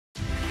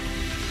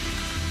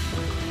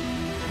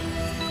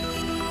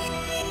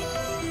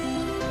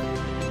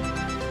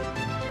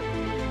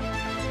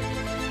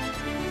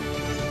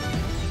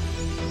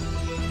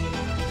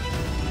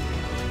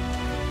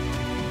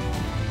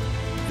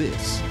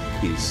This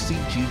is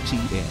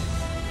CGTN,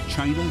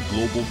 China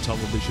Global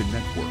Television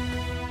Network.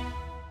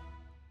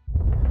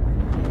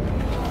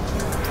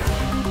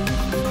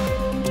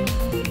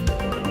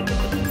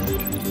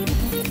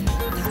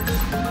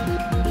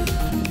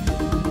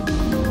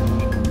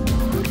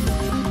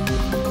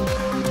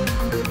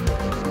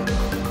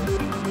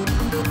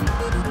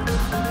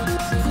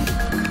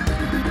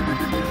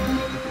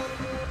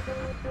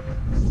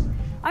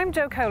 I'm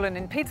Jo Colin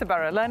in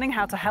Peterborough, learning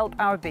how to help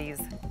our bees.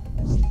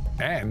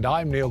 And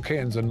I'm Neil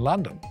Cairns in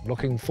London,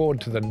 looking forward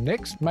to the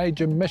next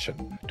major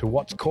mission to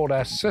what's called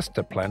our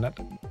sister planet,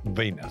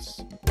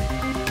 Venus.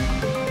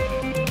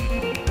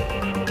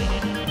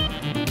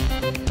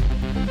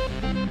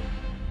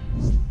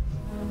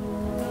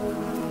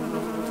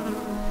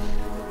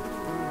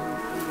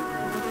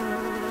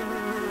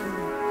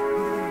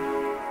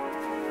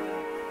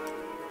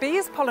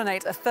 Bees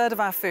pollinate a third of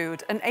our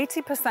food and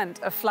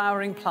 80% of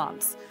flowering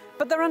plants.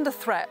 But they're under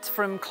threat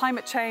from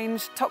climate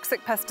change,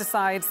 toxic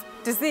pesticides,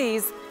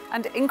 disease,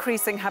 and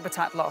increasing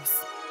habitat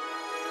loss.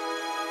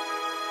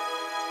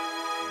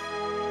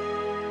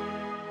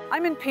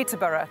 I'm in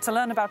Peterborough to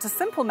learn about a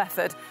simple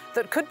method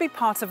that could be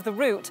part of the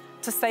route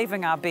to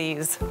saving our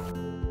bees.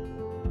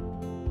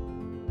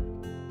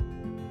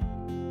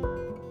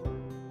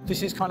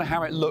 This is kind of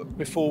how it looked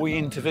before we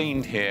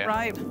intervened here.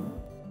 Right.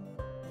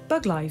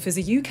 Buglife is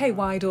a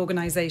UK-wide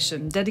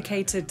organisation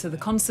dedicated to the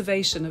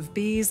conservation of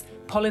bees,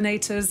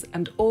 pollinators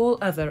and all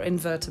other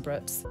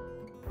invertebrates.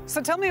 So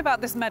tell me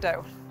about this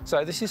meadow.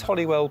 So this is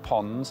Holywell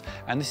Ponds,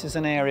 and this is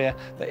an area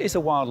that is a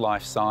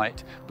wildlife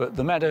site, but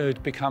the meadow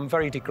had become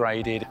very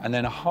degraded, and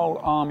then a whole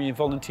army of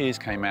volunteers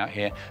came out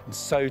here and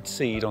sowed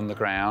seed on the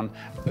ground.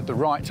 At the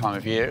right time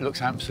of year, it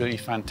looks absolutely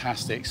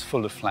fantastic. It's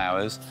full of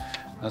flowers.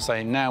 And I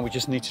say, now we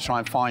just need to try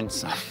and find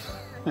some.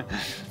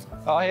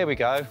 Oh, here we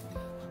go.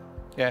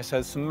 Yeah, so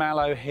there's some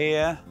mallow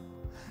here,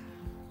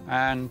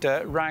 and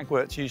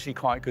ragwort's usually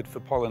quite good for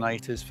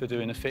pollinators for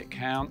doing a fit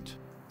count.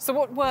 So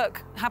what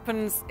work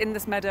happens in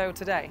this meadow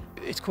today?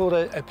 It's called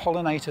a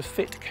pollinator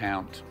fit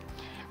count.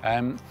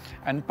 And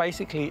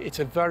basically, it's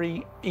a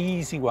very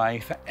easy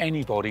way for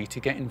anybody to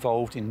get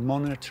involved in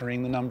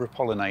monitoring the number of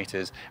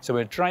pollinators. So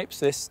we'll drape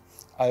this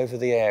over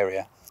the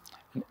area.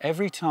 And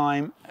every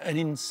time an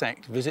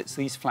insect visits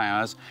these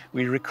flowers,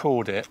 we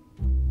record it.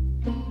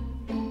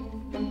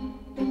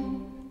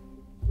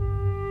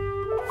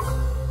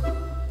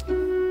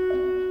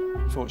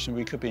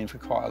 Unfortunately, we could be in for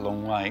quite a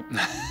long wait.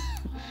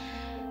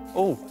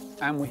 Oh,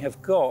 and we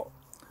have got,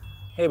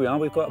 here we are,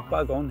 we've got a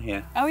bug on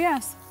here. Oh,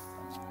 yes.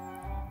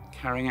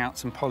 Carrying out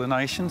some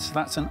pollination, so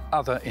that's an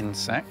other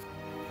insect.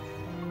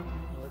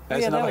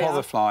 There's there another we are.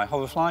 hoverfly.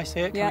 Hoverfly, see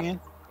it coming Yeah. in?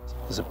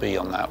 There's a bee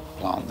on that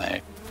plant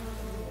there.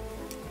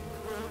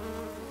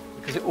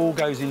 Because it all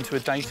goes into a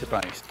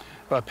database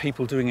by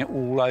people doing it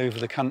all over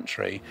the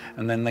country,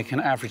 and then they can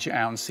average it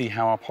out and see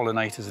how our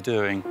pollinators are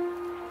doing.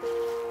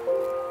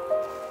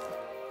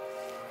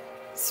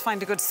 Let's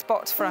find a good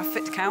spot for our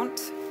fit count.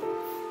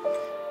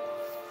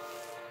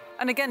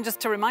 And again, just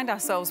to remind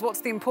ourselves,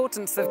 what's the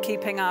importance of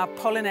keeping our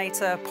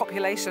pollinator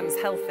populations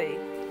healthy?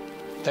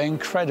 They're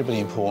incredibly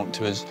important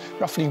to us.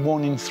 Roughly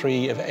 1 in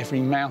 3 of every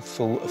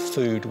mouthful of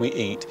food we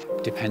eat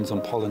depends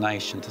on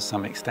pollination to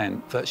some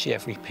extent. Virtually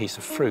every piece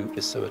of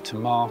fruit, so are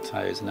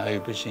tomatoes and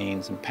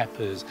aubergines and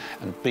peppers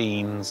and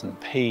beans and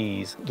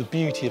peas. The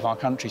beauty of our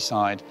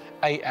countryside,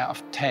 8 out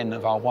of 10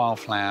 of our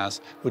wildflowers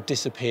would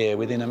disappear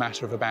within a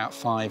matter of about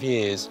 5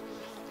 years.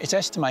 It's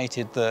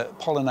estimated that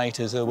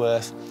pollinators are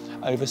worth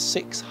over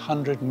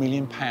 £600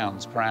 million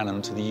per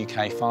annum to the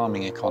UK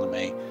farming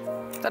economy.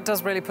 That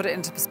does really put it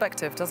into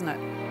perspective, doesn't it?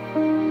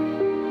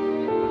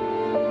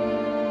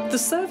 The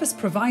service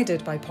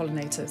provided by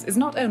pollinators is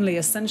not only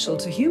essential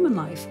to human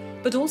life,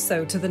 but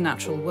also to the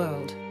natural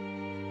world.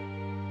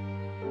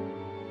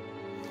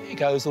 It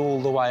goes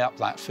all the way up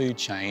that food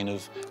chain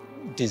of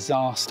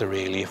disaster,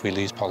 really, if we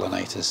lose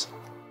pollinators.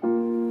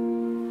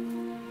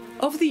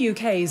 Of the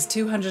UK's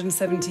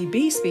 270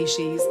 bee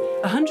species,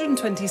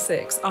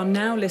 126 are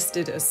now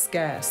listed as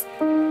scarce,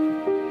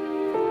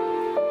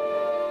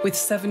 with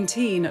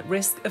 17 at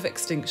risk of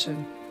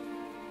extinction.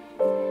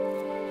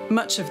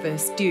 Much of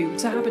this due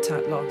to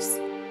habitat loss.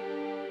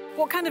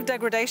 What kind of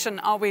degradation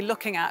are we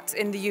looking at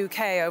in the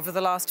UK over the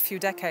last few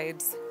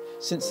decades?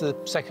 Since the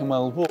Second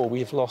World War, we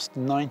have lost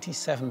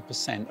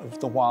 97% of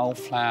the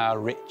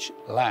wildflower-rich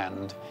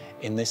land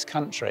in this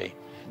country.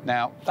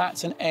 Now,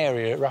 that's an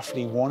area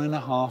roughly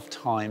 1.5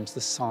 times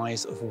the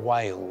size of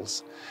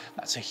Wales.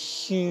 That's a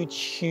huge,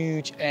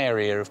 huge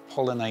area of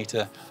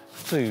pollinator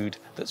food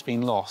that's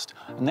been lost.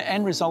 And the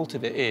end result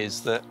of it is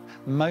that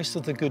most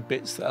of the good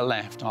bits that are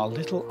left are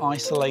little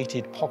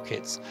isolated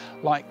pockets,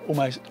 like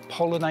almost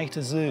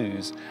pollinator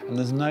zoos, and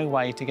there's no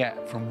way to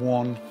get from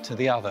one to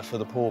the other for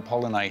the poor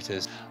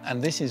pollinators.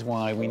 And this is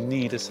why we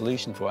need a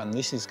solution for it, and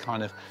this is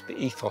kind of the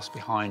ethos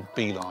behind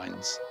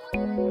beelines.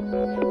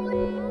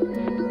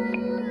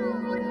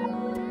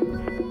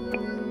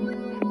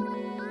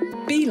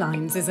 Bee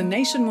Beelines is a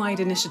nationwide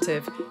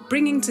initiative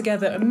bringing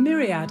together a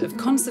myriad of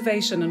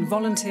conservation and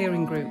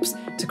volunteering groups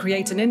to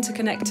create an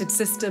interconnected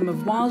system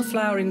of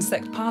wildflower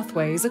insect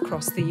pathways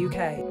across the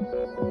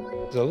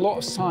UK. There's a lot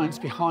of science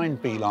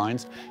behind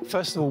beelines.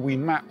 First of all, we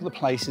map the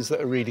places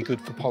that are really good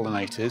for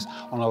pollinators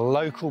on a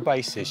local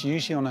basis,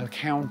 usually on a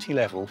county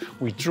level.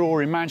 We draw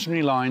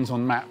imaginary lines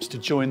on maps to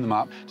join them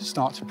up to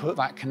start to put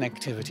that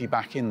connectivity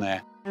back in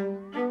there.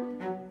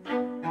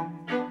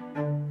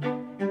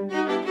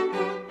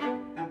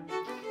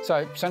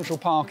 So Central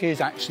Park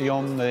is actually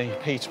on the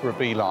Peterborough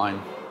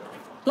beeline.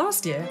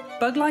 Last year,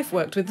 Buglife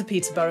worked with the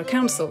Peterborough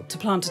Council to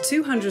plant a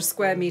 200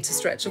 square metre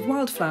stretch of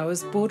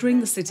wildflowers bordering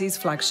the city's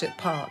flagship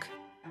park.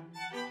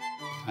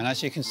 And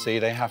as you can see,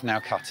 they have now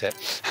cut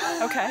it.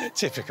 OK.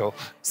 Typical.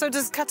 So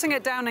does cutting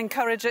it down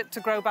encourage it to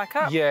grow back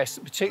up? Yes,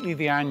 particularly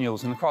the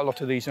annuals, and quite a lot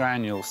of these are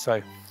annuals.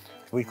 So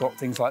we've got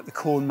things like the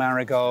corn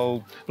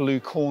marigold, blue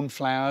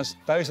cornflowers.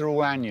 Those are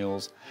all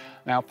annuals.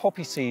 Now,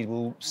 poppy seed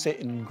will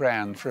sit in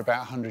ground for about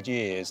 100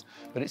 years,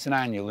 but it's an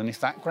annual, and if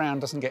that ground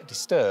doesn't get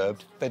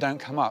disturbed, they don't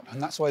come up. And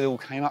that's why they all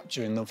came up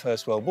during the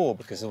First World War,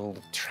 because of all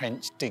the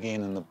trench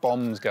digging and the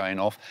bombs going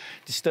off,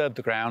 disturbed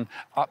the ground,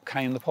 up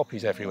came the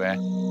poppies everywhere.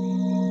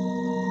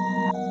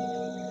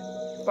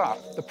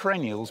 But the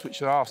perennials, which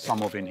there are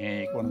some of in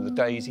here, one of the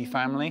daisy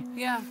family,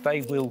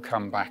 they will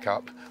come back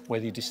up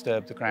whether you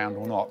disturb the ground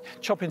or not.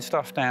 Chopping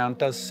stuff down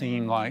does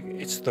seem like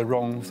it's the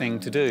wrong thing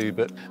to do,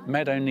 but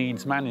meadow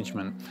needs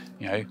management.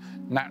 You know,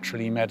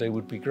 naturally meadow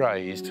would be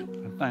grazed.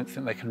 I don't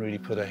think they can really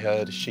put a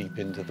herd of sheep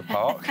into the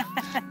park.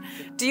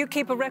 Do you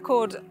keep a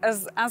record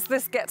as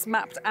this gets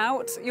mapped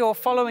out? You're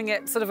following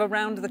it sort of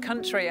around the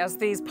country as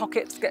these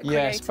pockets get created?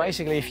 Yes,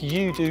 basically if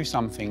you do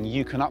something,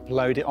 you can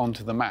upload it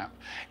onto the map.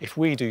 If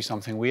we do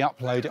something, we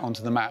upload it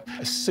onto the map.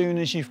 As soon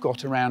as you've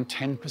got around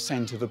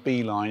 10% of a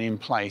beeline in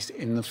place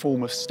in the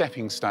form of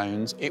stepping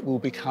stones, it will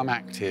become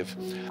active.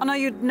 And are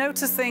you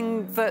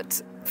noticing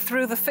that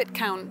through the fit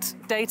count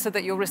data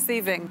that you're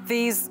receiving,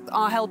 these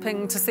are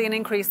helping to see an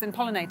increase in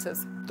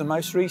pollinators? The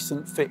most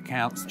recent fit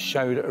counts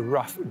showed a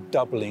rough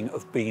doubling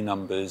of bee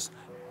numbers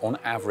on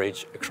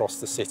average across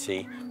the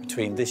city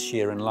between this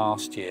year and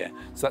last year.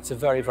 So that's a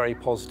very, very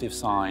positive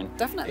sign.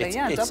 Definitely,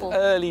 It's double.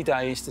 early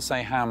days to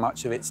say how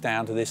much of it's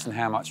down to this and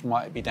how much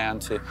might be down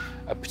to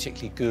a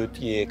particularly good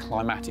year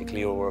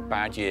climatically or a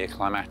bad year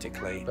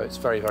climatically. But it's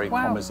very, very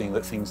promising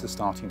that things are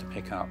starting to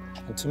pick up.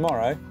 And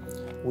tomorrow,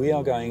 we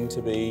are going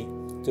to be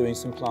doing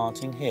some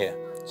planting here.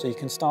 So you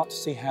can start to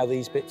see how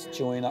these bits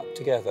join up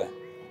together.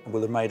 And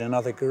we'll have made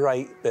another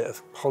great bit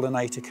of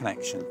pollinator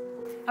connection.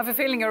 I have a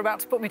feeling you're about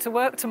to put me to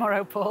work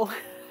tomorrow, Paul.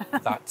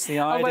 That's the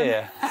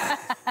idea.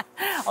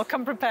 I'll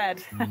come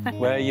prepared.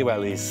 Wear your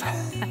wellies.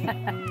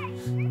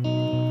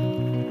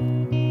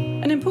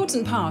 An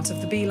important part of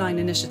the Beeline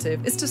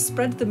initiative is to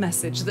spread the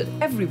message that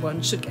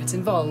everyone should get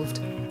involved,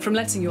 from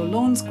letting your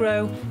lawns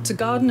grow to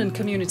garden and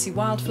community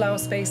wildflower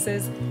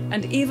spaces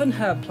and even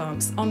herb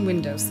plants on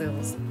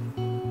windowsills.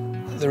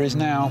 There is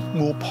now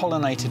more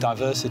pollinator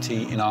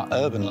diversity in our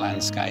urban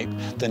landscape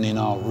than in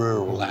our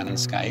rural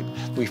landscape.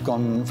 We've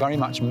gone very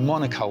much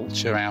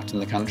monoculture out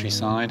in the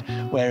countryside,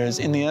 whereas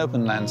in the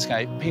urban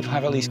landscape, people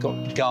have at least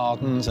got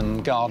gardens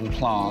and garden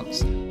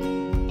plants.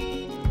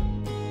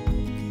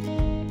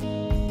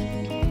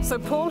 So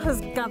Paul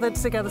has gathered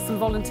together some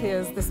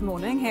volunteers this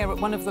morning here at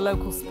one of the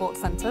local sports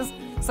centres.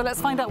 So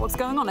let's find out what's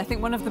going on. I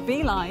think one of the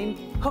Beeline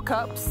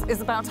hookups is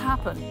about to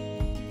happen.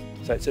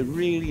 So it's a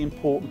really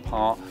important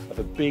part of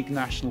a big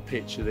national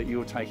picture that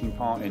you're taking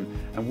part in,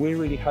 and we're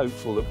really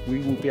hopeful that we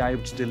will be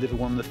able to deliver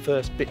one of the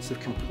first bits of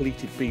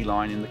completed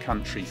beeline in the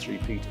country through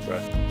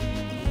Peterborough.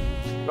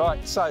 Right,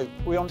 so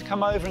we want to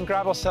come over and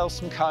grab ourselves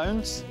some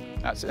cones.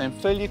 That's it, then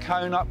fill your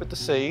cone up with the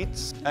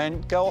seeds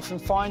and go off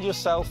and find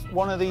yourself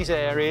one of these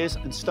areas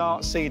and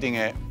start seeding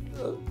it.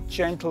 A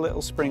gentle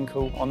little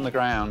sprinkle on the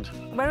ground.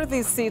 Where are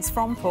these seeds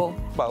from, Paul?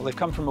 Well, they've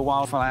come from a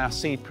wildflower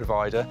seed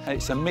provider.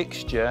 It's a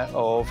mixture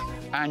of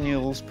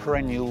annuals,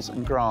 perennials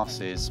and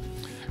grasses.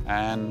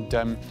 And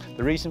the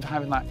reason for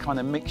having that kind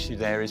of mixture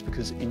there is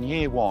because in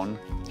year one,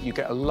 you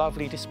get a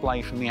lovely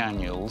display from the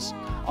annuals.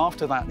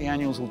 After that, the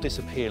annuals will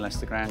disappear unless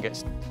the ground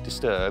gets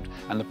disturbed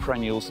and the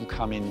perennials will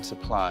come into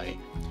play.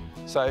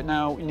 So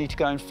now we need to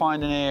go and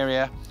find an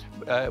area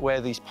where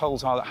these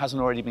poles are that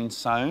hasn't already been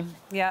sown.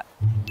 Yeah.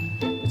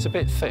 It's a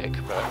bit thick,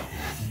 but...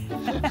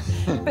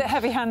 A bit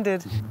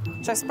heavy-handed.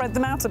 Shall I spread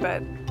them out a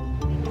bit?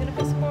 You're going to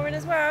put some more in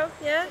as well,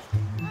 yeah?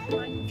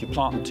 If you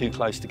plant them too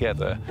close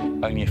together,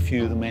 only a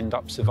few of them end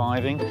up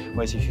surviving,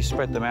 whereas if you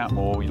spread them out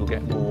more, you'll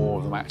get more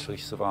of them actually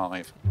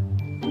survive.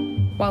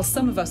 While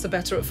some of us are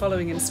better at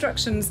following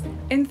instructions,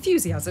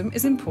 enthusiasm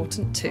is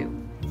important too.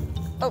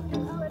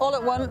 Oh, all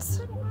at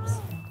once.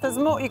 There's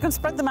more. You can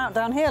spread them out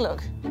down here,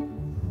 look.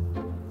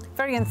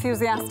 Very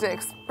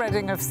enthusiastic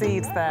spreading of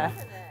seeds there.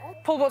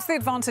 Paul, what's the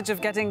advantage of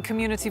getting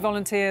community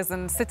volunteers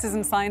and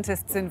citizen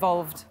scientists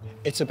involved?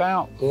 It's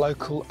about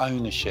local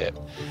ownership.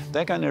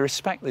 They're going to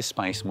respect this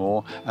space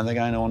more and they're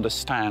going to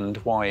understand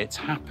why it's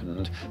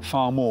happened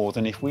far more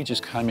than if we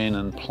just come in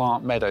and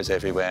plant meadows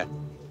everywhere.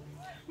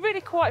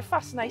 really quite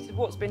fascinated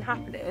what's been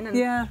happening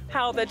and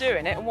how they're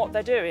doing it and what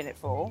they're doing it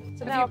for.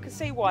 So now I can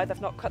see why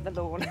they've not cut the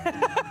lawn.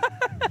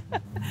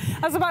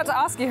 I was about to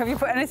ask you, have you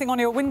put anything on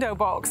your window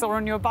box or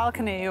on your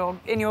balcony or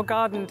in your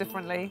garden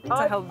differently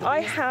to help the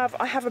bees?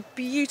 I have a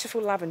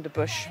beautiful lavender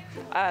bush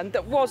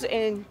that was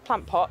in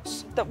plant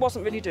pots that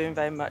wasn't really doing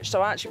very much.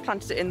 So I actually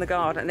planted it in the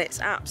garden and it's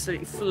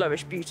absolutely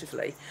flourished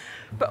beautifully.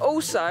 But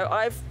also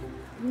I've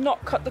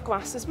not cut the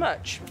grass as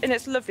much. And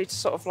it's lovely to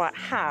sort of like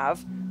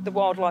have the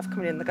wildlife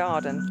coming in the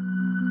garden.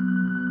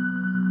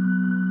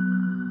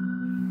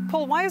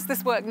 Paul, why is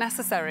this work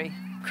necessary?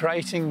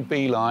 Creating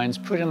bee lines,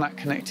 putting that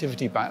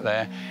connectivity back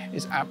there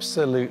is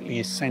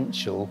absolutely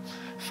essential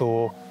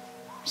for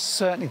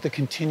certainly the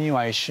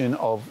continuation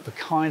of the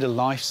kind of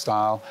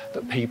lifestyle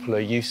that people are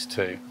used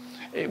to.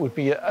 It would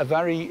be a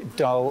very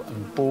dull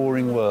and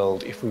boring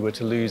world if we were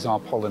to lose our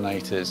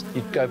pollinators.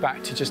 You'd go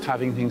back to just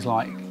having things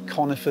like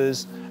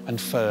conifers and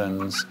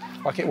ferns,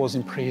 like it was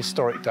in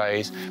prehistoric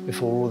days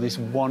before all this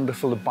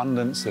wonderful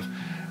abundance of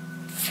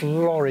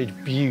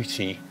florid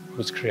beauty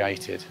was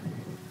created.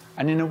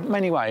 And in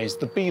many ways,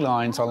 the bee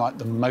lines are like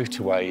the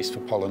motorways for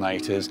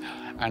pollinators.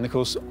 And of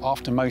course,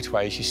 after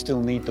motorways, you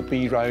still need the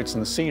bee roads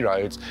and the sea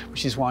roads,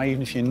 which is why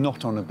even if you're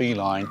not on a bee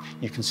line,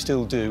 you can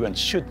still do and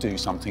should do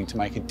something to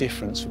make a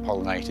difference for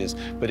pollinators.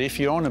 But if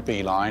you're on a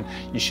bee line,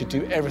 you should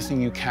do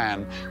everything you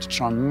can to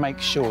try and make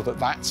sure that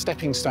that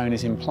stepping stone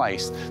is in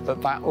place,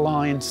 that that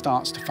line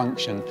starts to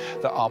function,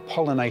 that our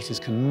pollinators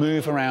can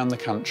move around the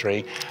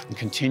country and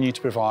continue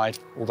to provide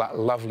all that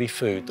lovely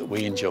food that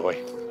we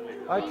enjoy.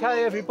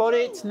 OK, everybody,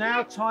 it's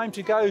now time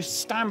to go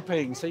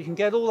stamping. So you can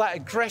get all that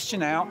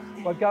aggression out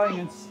by going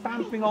and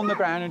stamping on the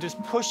ground and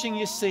just pushing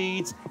your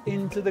seeds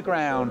into the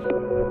ground.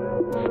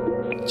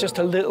 Just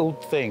a little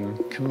thing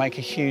can make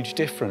a huge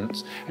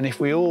difference. And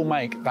if we all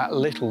make that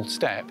little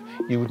step,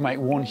 you would make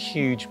one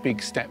huge big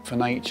step for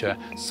nature.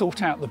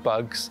 Sort out the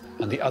bugs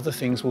and the other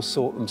things will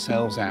sort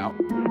themselves out.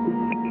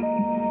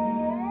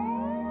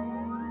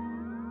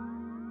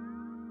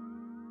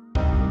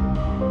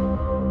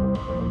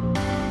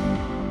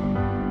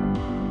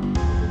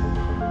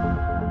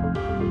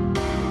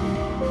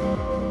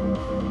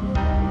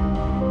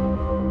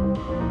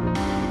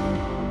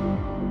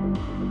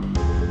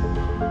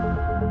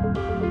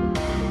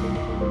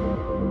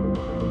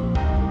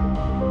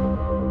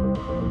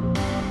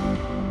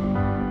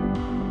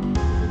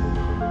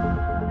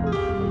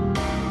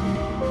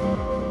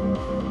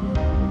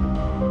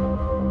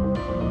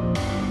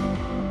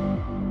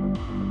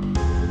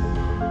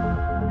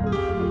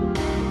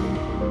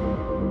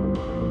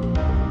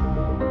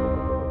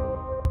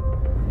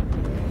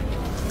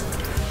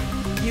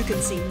 You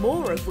can see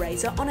more of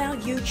Razor on our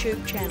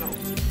YouTube channel.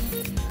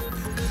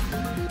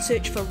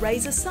 Search for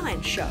Razor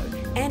Science Show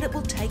and it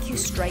will take you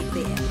straight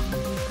there.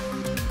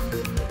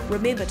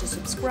 Remember to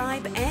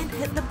subscribe and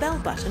hit the bell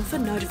button for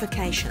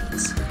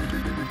notifications.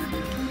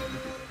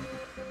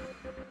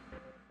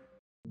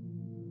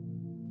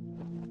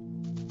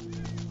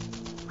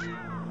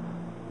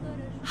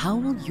 How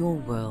will your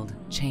world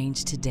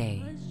change today?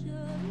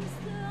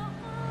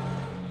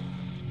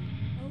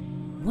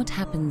 What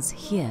happens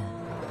here?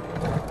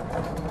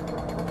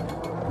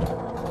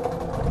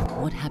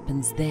 What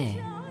happens there?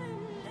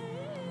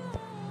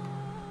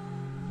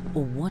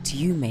 Or what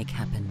you make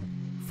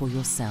happen for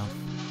yourself?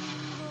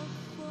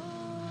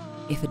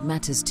 If it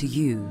matters to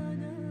you,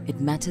 it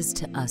matters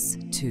to us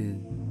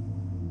too.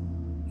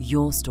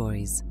 Your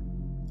stories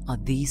are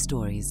the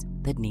stories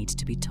that need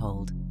to be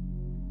told.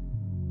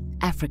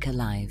 Africa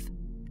Live.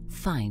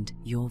 Find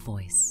your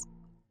voice.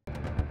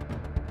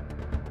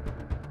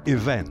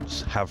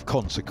 Events have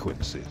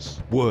consequences.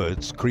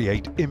 Words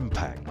create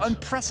impact.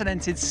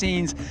 Unprecedented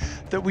scenes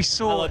that we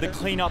saw. The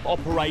cleanup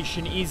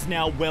operation is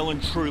now well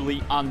and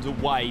truly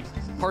underway.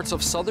 Parts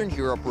of southern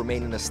Europe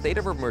remain in a state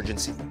of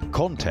emergency.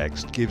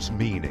 Context gives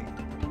meaning.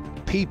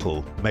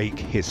 People make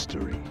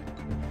history.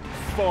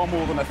 Far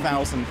more than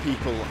 1,000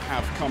 people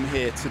have come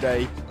here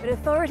today. But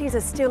authorities are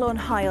still on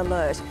high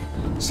alert.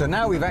 So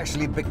now we've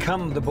actually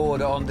become the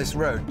border on this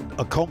road.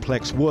 A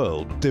complex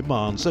world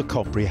demands a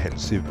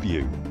comprehensive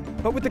view.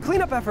 But with the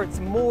cleanup efforts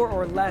more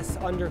or less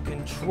under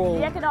control,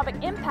 the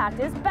economic impact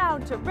is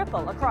bound to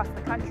ripple across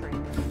the country.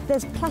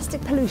 There's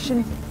plastic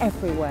pollution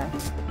everywhere.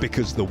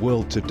 Because the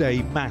world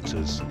today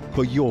matters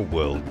for your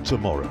world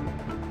tomorrow.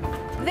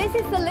 This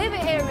is the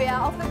living area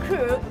of the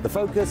crew. The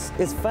focus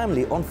is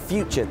firmly on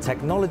future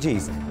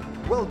technologies.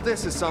 Well,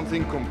 this is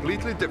something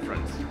completely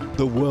different.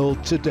 The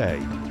world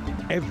today,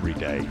 every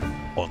day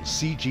on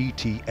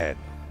CGTN.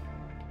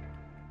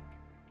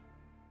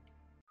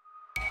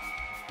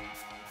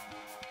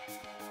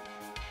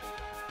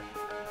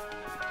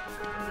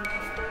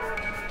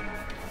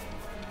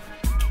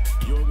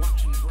 You're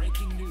watching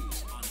breaking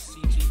news on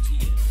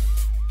CGTN.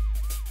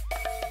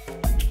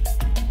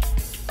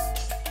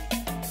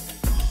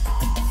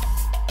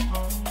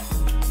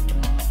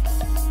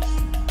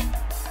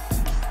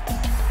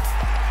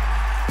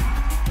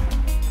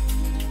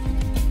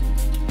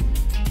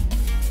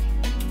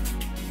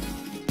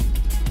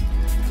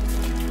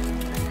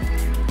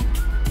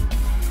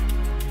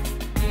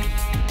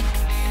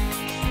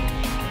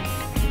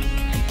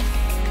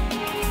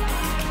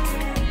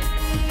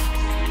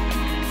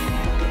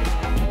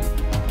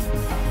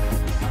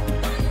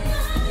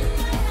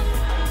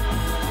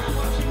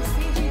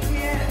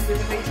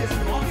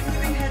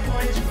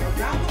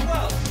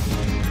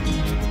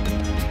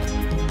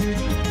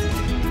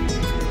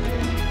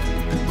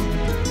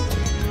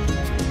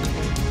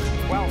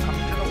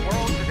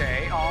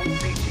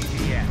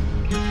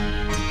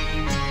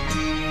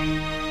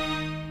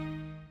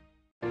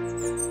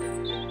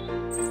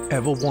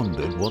 Ever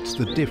wondered what's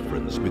the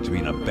difference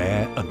between a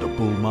bear and a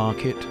bull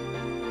market?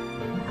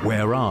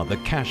 Where are the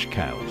cash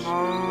cows?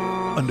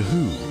 And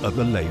who are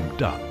the lame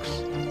ducks?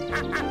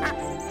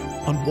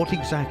 And what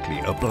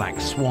exactly are black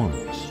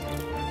swans?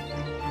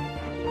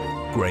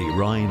 Grey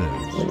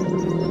rhinos?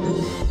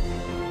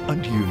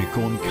 And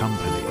unicorn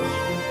companies?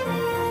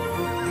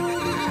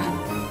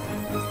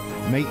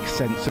 Make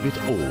sense of it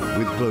all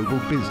with global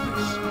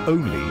business,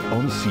 only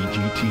on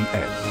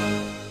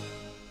CGTN.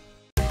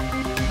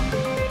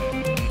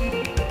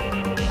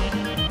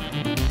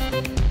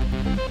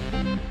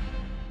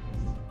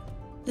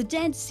 The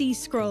Dead Sea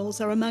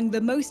Scrolls are among the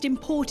most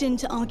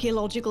important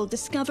archaeological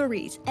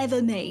discoveries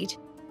ever made.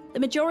 The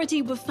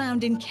majority were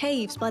found in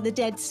caves by the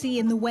Dead Sea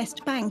in the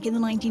West Bank in the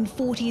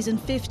 1940s and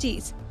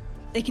 50s.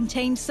 They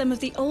contained some of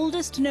the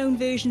oldest known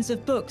versions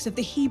of books of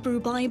the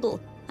Hebrew Bible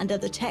and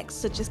other texts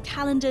such as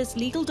calendars,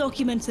 legal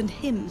documents and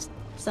hymns,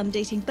 some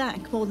dating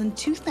back more than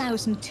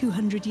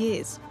 2,200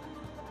 years.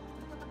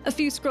 A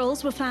few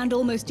scrolls were found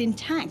almost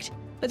intact,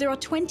 but there are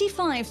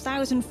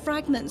 25,000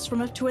 fragments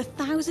from up to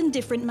 1,000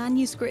 different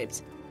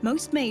manuscripts,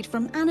 most made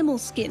from animal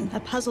skin, a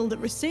puzzle that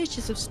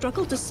researchers have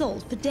struggled to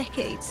solve for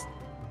decades.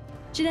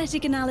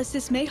 Genetic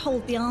analysis may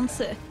hold the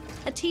answer.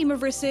 A team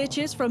of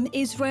researchers from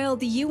Israel,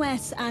 the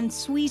US, and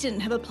Sweden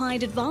have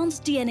applied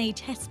advanced DNA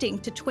testing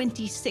to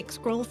 26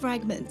 scroll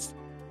fragments.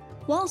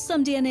 While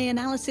some DNA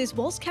analysis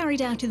was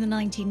carried out in the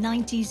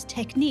 1990s,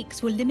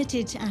 techniques were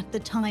limited at the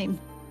time.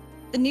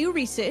 The new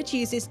research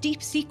uses deep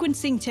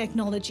sequencing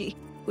technology,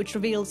 which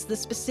reveals the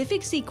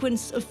specific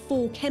sequence of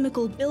 4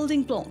 chemical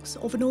building blocks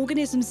of an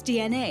organism's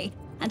DNA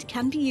and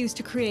can be used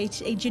to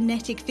create a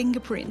genetic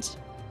fingerprint.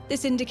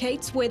 This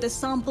indicates where the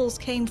samples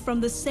came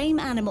from the same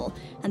animal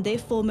and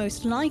therefore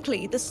most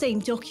likely the same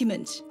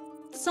document.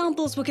 The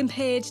samples were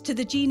compared to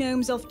the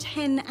genomes of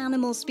 10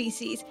 animal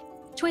species.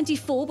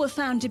 24 were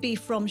found to be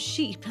from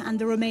sheep and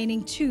the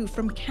remaining 2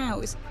 from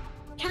cows.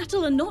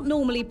 Cattle are not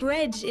normally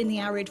bred in the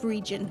arid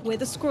region where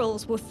the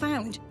scrolls were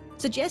found,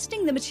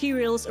 suggesting the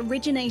materials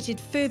originated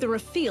further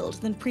afield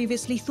than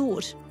previously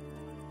thought.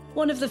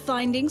 One of the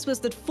findings was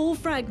that 4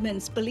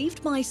 fragments,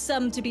 believed by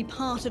some to be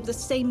part of the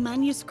same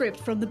manuscript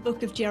from the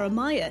Book of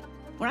Jeremiah,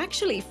 were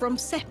actually from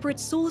separate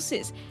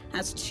sources,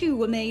 as 2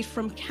 were made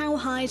from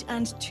cowhide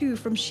and 2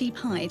 from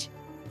sheephide.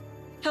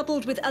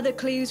 Coupled with other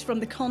clues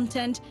from the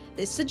content,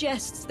 this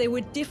suggests there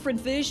were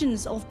different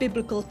versions of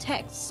biblical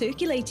texts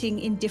circulating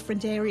in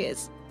different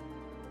areas.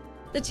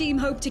 The team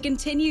hope to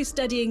continue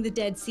studying the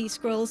Dead Sea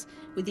Scrolls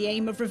with the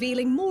aim of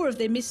revealing more of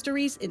their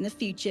mysteries in the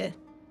future.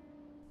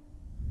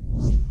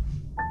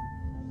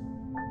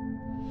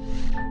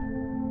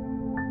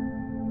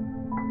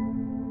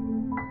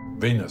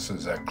 Venus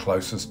is our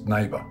closest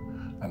neighbour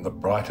and the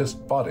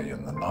brightest body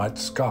in the night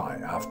sky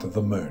after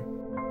the moon.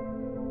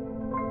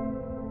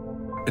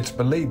 It's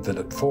believed that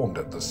it formed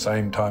at the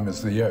same time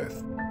as the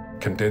Earth,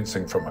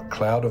 condensing from a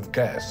cloud of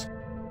gas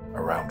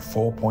around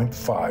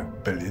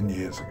 4.5 billion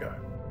years ago.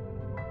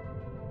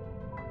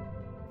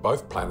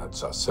 Both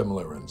planets are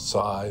similar in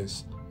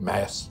size,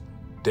 mass,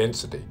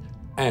 density,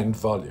 and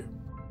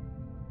volume.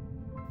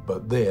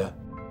 But there,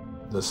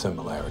 the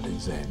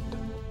similarities end.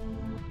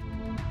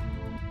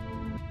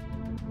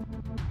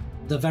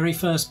 The very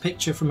first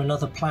picture from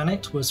another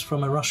planet was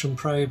from a Russian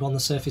probe on the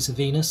surface of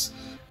Venus.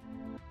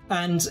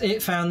 And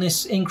it found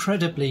this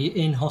incredibly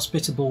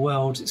inhospitable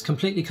world. It's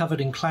completely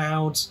covered in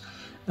clouds.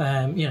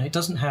 It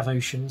doesn't have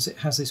oceans. It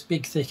has this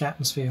big, thick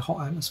atmosphere,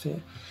 hot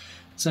atmosphere.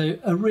 So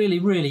a really,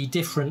 really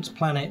different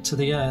planet to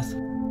the Earth.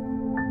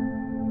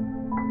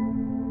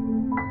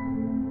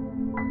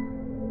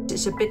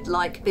 It's a bit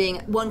like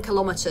being 1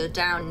 kilometre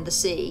down in the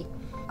sea,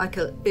 like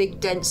a big,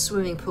 dense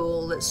swimming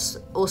pool that's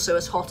also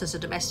as hot as a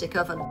domestic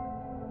oven.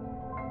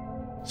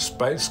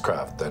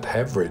 Spacecraft that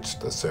have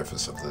reached the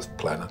surface of this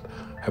planet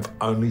have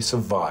only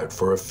survived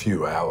for a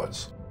few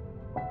hours.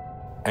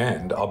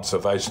 And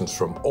observations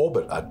from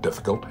orbit are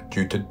difficult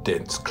due to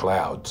dense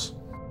clouds.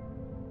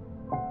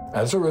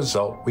 As a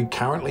result, we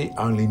currently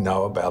only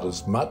know about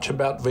as much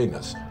about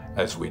Venus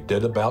as we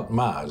did about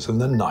Mars in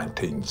the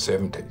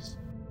 1970s.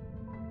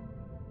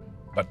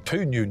 But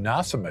 2 new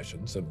NASA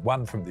missions and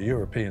 1 from the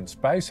European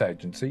Space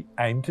Agency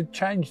aim to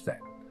change that.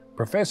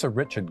 Professor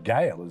Richard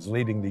Ghail is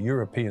leading the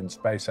European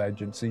Space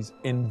Agency's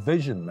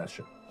Envision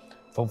mission,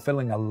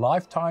 fulfilling a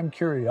lifetime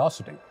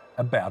curiosity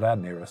about our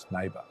nearest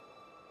neighbour.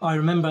 I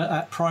remember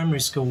at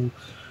primary school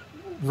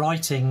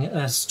writing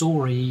a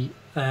story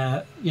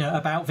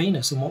about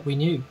Venus and what we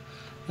knew.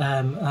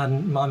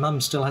 And my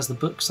mum still has the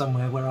book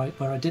somewhere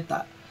where I did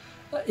that.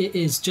 It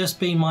has just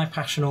been my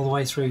passion all the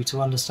way through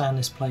to understand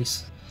this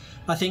place.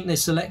 I think the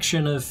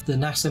selection of the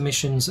NASA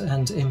missions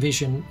and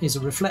Envision is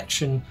a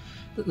reflection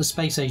that the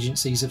space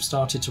agencies have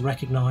started to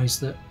recognise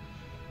that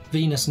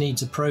Venus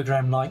needs a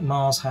program like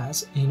Mars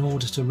has in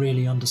order to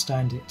really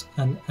understand it.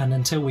 And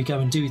until we go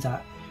and do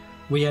that,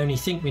 we only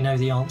think we know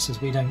the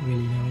answers, we don't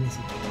really know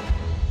anything.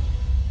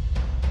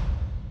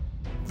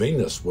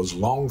 Venus was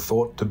long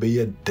thought to be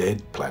a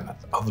dead planet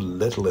of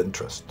little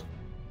interest.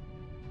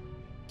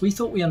 We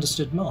thought we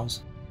understood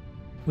Mars.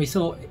 We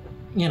thought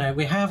you know,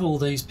 we have all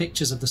these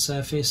pictures of the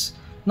surface.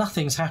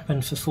 Nothing's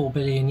happened for 4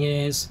 billion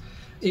years.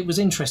 It was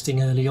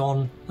interesting early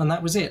on, and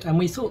that was it. And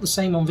we thought the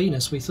same on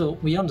Venus. We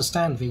thought, we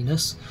understand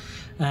Venus.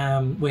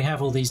 We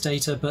have all these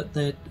data, but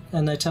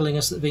they're telling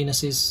us that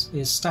Venus is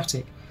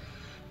static.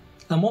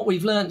 And what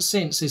we've learned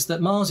since is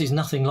that Mars is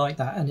nothing like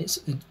that, and it's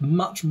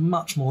much,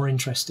 much more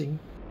interesting.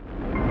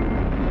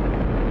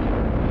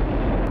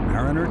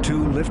 Mariner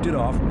 2 lifted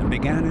off and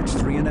began its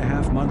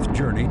 3.5-month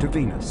journey to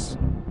Venus.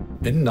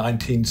 In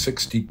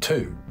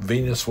 1962,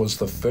 Venus was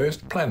the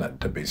first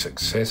planet to be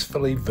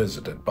successfully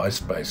visited by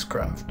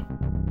spacecraft.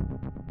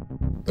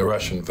 The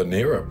Russian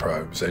Venera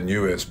probes and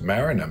US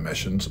Mariner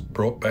missions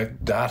brought back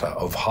data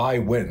of high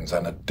winds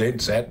and a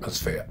dense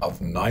atmosphere of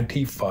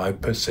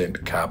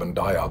 95% carbon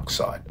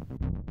dioxide.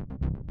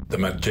 The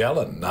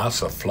Magellan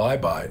NASA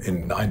flyby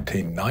in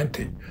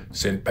 1990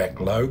 sent back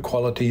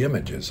low-quality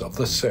images of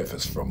the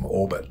surface from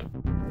orbit.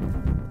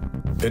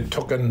 It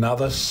took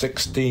another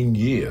 16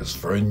 years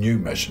for a new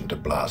mission to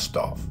blast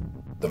off,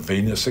 the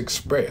Venus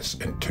Express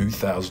in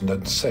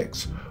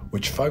 2006,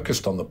 which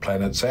focused on the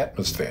planet's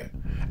atmosphere,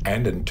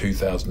 and in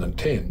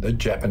 2010, the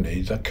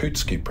Japanese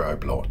Akutsuki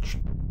probe launched.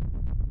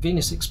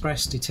 Venus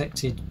Express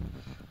detected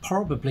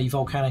probably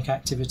volcanic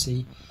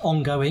activity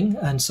ongoing,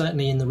 and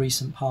certainly in the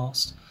recent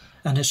past,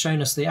 and has shown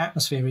us the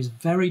atmosphere is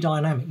very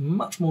dynamic,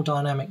 much more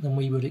dynamic than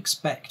we would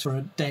expect for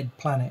a dead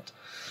planet.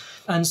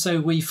 And so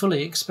we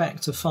fully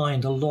expect to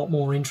find a lot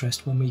more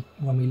interest when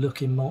we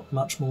look in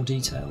much more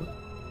detail.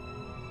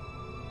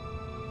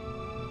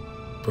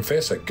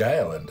 Professor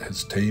Ghail and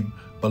his team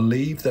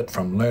believe that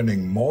from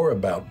learning more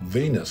about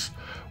Venus,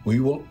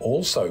 we will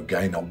also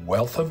gain a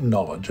wealth of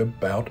knowledge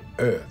about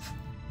Earth.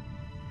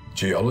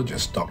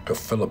 Geologist Dr.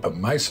 Philippa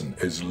Mason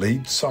is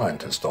lead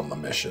scientist on the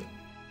mission.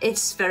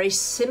 It's very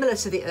similar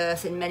to the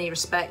Earth in many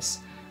respects,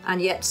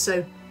 and yet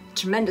so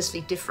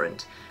tremendously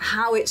different.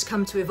 How it's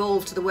come to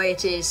evolve to the way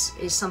it is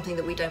something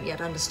that we don't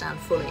yet understand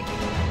fully.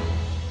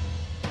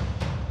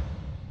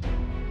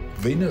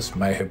 Venus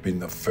may have been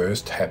the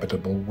first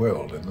habitable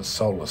world in the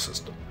solar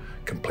system,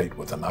 complete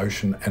with an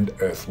ocean and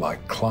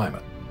Earth-like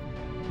climate.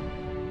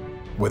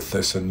 With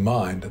this in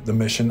mind, the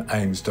mission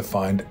aims to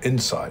find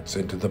insights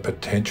into the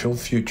potential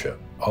future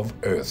of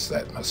Earth's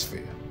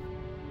atmosphere.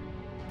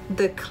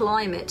 The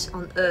climate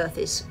on Earth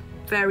is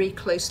very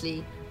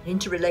closely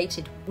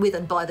interrelated with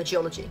and by the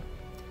geology.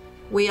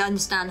 We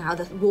understand how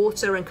the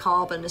water and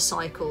carbon are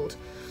cycled.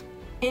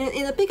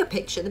 In the bigger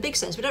picture, in the big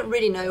sense, we don't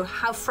really know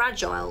how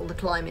fragile the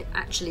climate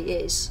actually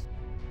is.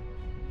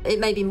 It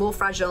may be more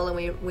fragile than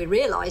we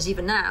realise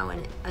even now,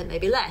 and it may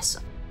be less.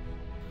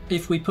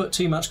 If we put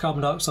too much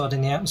carbon dioxide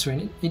in the atmosphere,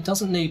 and it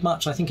doesn't need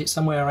much, I think it's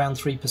somewhere around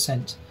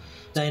 3%,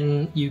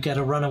 then you get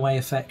a runaway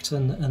effect,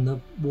 and the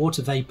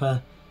water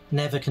vapour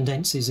never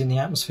condenses in the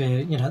atmosphere.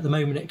 You know, at the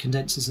moment it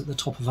condenses at the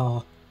top of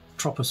our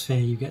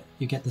troposphere.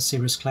 You get the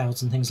cirrus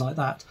clouds and things like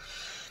that.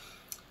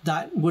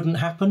 That wouldn't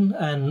happen,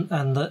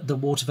 and the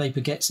water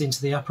vapour gets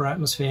into the upper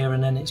atmosphere,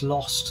 and then it's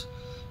lost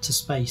to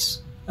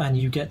space, and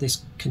you get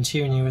this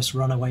continuous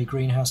runaway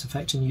greenhouse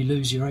effect, and you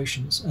lose your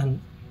oceans, and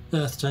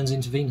Earth turns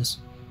into Venus.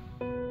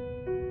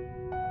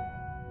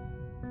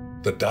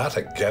 The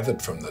data gathered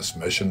from this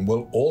mission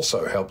will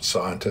also help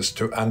scientists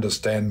to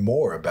understand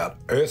more about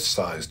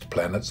Earth-sized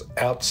planets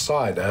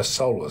outside our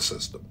solar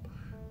system,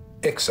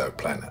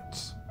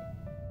 exoplanets.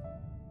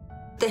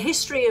 The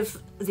history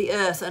of the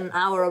Earth and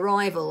our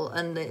arrival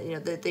and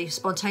the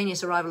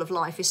spontaneous arrival of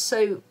life is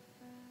so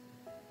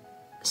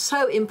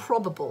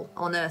improbable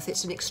on Earth.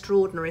 It's an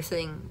extraordinary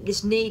thing.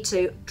 This need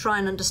to try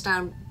and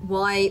understand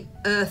why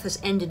Earth has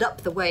ended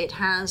up the way it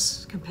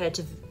has compared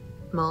to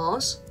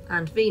Mars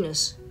and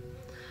Venus.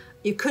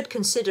 You could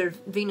consider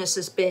Venus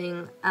as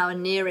being our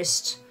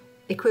nearest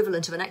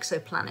equivalent of an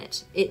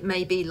exoplanet. It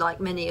may be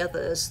like many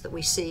others that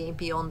we see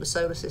beyond the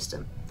solar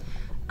system,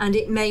 and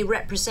it may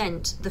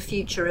represent the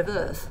future of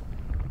Earth.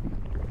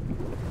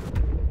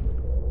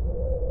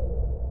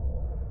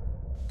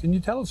 Can you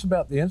tell us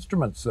about the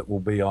instruments that will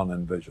be on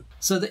Envision?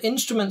 So the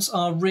instruments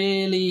are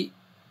really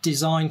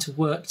designed to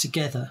work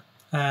together.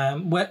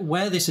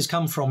 Where this has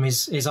come from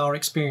is our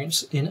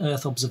experience in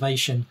Earth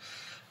observation.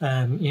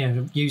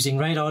 Using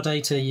radar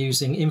data,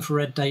 using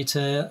infrared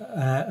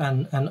data,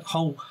 and a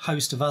whole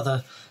host of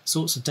other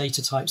sorts of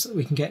data types that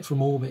we can get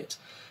from orbit.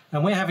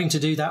 And we're having to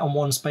do that on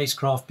one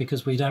spacecraft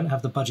because we don't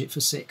have the budget for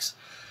 6,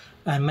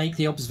 and make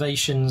the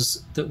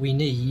observations that we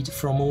need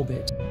from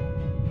orbit.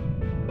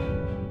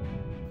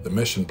 The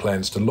mission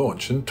plans to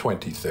launch in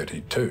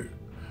 2032.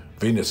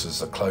 Venus is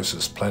the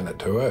closest planet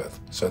to Earth,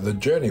 so the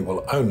journey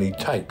will only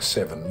take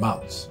 7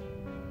 months.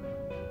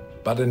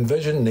 But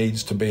Envision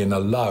needs to be in a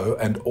low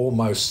and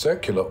almost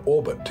circular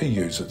orbit to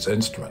use its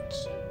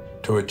instruments.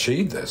 To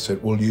achieve this,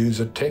 it will use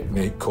a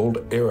technique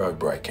called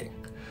aerobraking,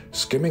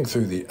 skimming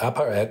through the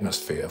upper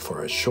atmosphere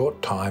for a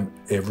short time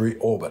every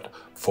orbit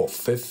for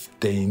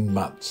 15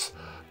 months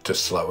to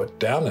slow it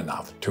down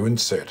enough to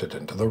insert it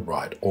into the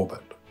right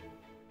orbit.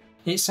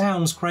 It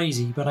sounds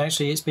crazy, but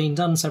actually it's been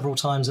done several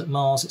times at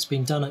Mars. It's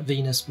been done at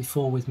Venus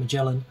before with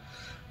Magellan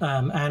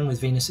and with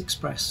Venus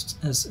Express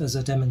as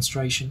a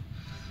demonstration.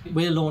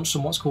 We're launched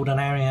on what's called an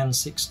Ariane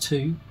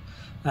 6-2,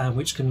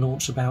 which can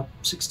launch about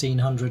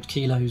 1,600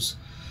 kilos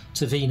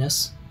to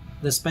Venus.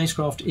 The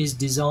spacecraft is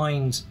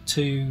designed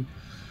to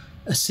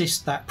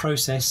assist that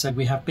process, so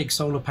we have big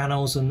solar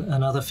panels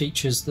and other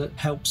features that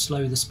help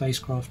slow the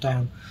spacecraft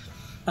down.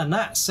 And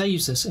that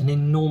saves us an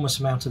enormous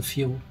amount of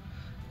fuel.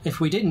 If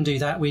we didn't do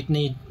that, we'd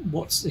need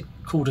what's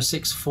called a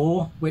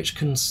 6-4, which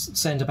can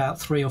send about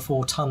 3 or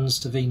 4 tons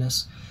to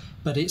Venus.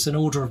 But it's an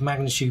order of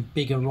magnitude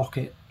bigger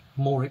rocket,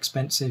 more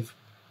expensive,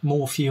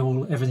 more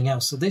fuel, everything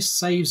else. So this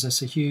saves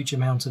us a huge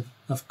amount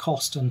of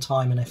cost and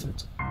time and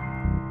effort.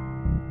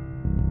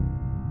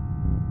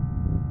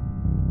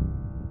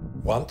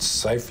 Once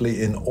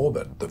safely in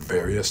orbit, the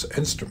various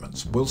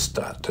instruments will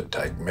start to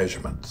take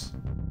measurements.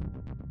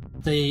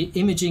 The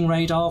imaging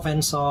radar,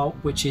 VENSAR,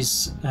 which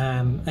is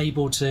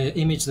able to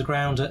image the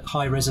ground at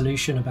high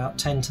resolution, about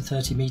 10 to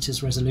 30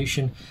 metres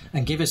resolution,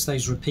 and give us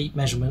those repeat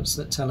measurements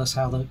that tell us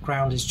how the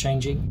ground is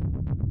changing.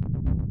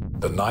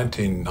 The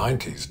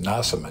 1990s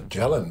NASA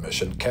Magellan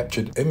mission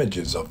captured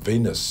images of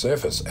Venus'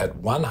 surface at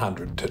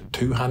 100 to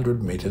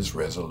 200 metres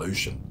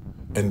resolution.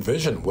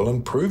 Envision will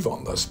improve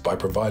on this by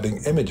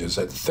providing images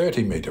at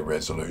 30-metre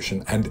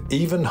resolution and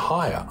even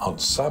higher on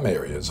some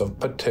areas of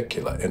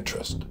particular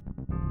interest.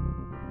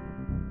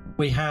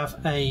 We have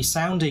a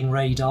sounding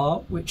radar,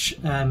 which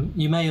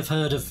you may have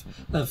heard of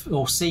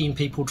or seen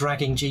people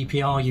dragging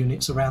GPR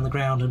units around the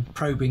ground and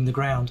probing the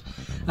ground.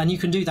 And you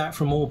can do that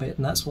from orbit,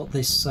 and that's what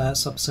this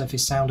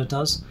subsurface sounder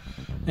does.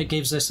 It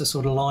gives us a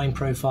sort of line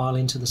profile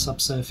into the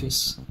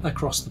subsurface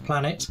across the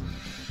planet.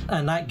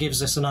 And that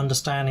gives us an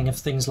understanding of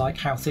things like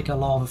how thick are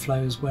lava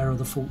flows, where are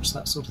the faults,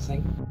 that sort of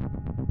thing.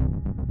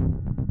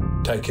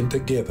 Taken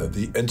together,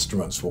 the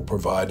instruments will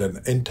provide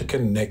an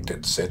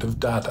interconnected set of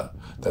data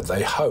that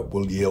they hope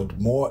will yield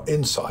more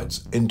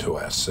insights into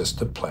our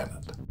sister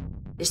planet.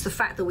 It's the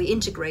fact that we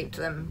integrate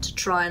them to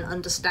try and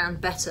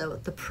understand better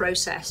the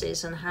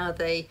processes and how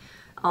they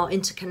are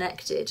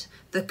interconnected.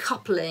 The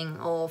coupling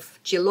of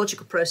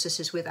geological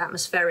processes with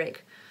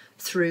atmospheric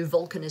through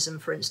volcanism,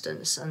 for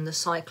instance, and the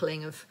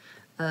cycling of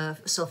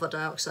sulfur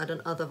dioxide and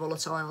other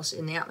volatiles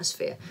in the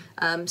atmosphere.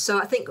 So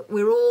I think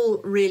we're all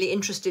really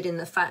interested in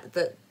the fact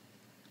that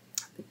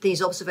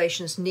these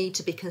observations need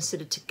to be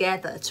considered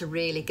together to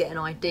really get an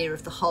idea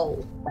of the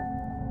whole.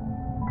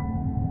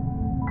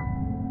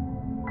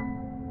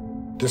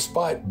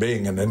 Despite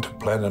being an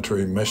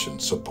interplanetary mission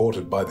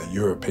supported by the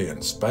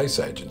European Space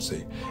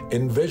Agency,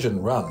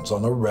 Envision runs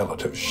on a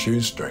relative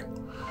shoestring.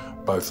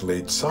 Both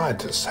lead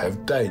scientists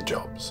have day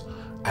jobs,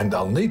 and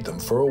they'll need them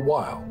for a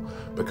while,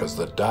 because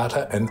the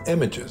data and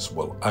images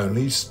will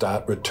only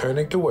start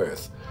returning to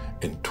Earth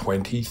in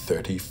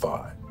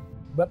 2035.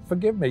 But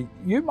forgive me,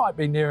 you might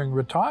be nearing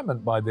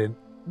retirement by then.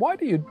 Why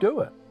do you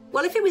do it?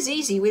 Well, if it was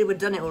easy, we would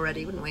have done it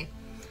already, wouldn't we?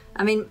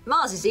 I mean,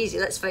 Mars is easy,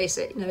 let's face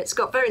it. You know, it's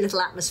got very little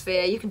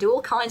atmosphere. You can do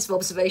all kinds of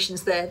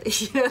observations there.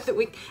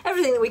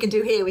 Everything that we can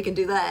do here, we can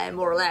do there,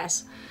 more or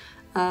less.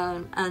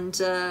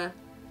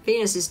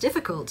 Venus is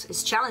difficult.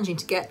 It's challenging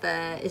to get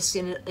there. It's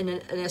in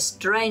a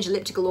strange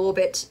elliptical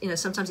orbit. You know,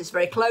 sometimes it's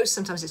very close,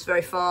 sometimes it's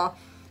very far.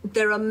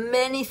 There are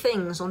many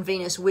things on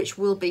Venus which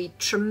will be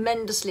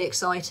tremendously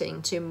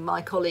exciting to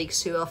my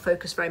colleagues who are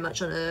focused very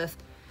much on Earth.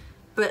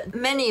 But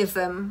many of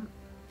them,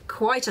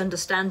 quite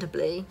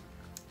understandably,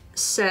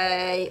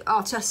 say,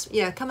 oh, just,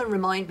 yeah, come and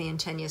remind me in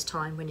 10 years'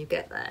 time when you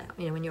get there,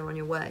 you know, when you're on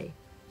your way.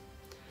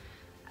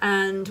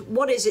 And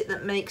what is it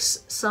that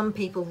makes some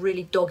people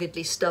really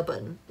doggedly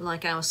stubborn,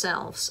 like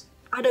ourselves?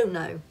 I don't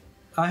know.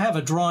 I have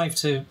a drive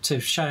to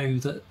show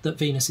that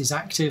Venus is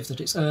active,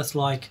 that it's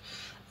Earth-like,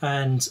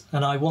 and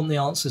I want the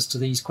answers to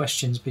these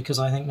questions because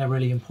I think they're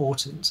really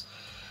important.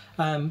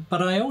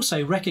 But I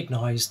also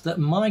recognise that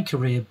my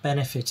career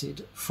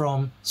benefited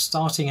from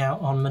starting out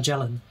on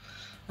Magellan.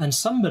 And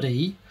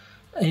somebody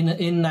in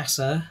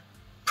NASA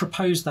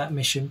proposed that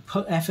mission,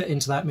 put effort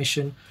into that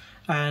mission,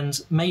 and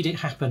made it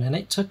happen. And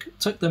it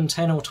took them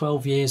 10 or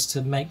 12 years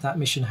to make that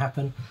mission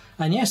happen.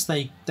 And yes,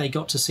 they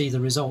got to see the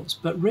results,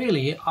 but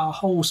really a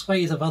whole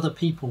swathe of other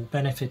people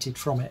benefited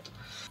from it.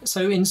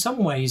 So in some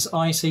ways,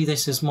 I see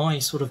this as my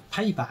sort of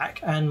payback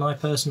and my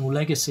personal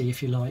legacy,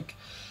 if you like,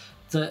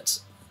 that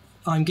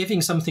I'm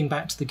giving something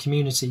back to the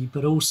community,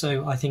 but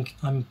also I think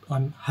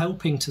I'm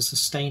helping to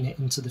sustain it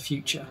into the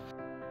future.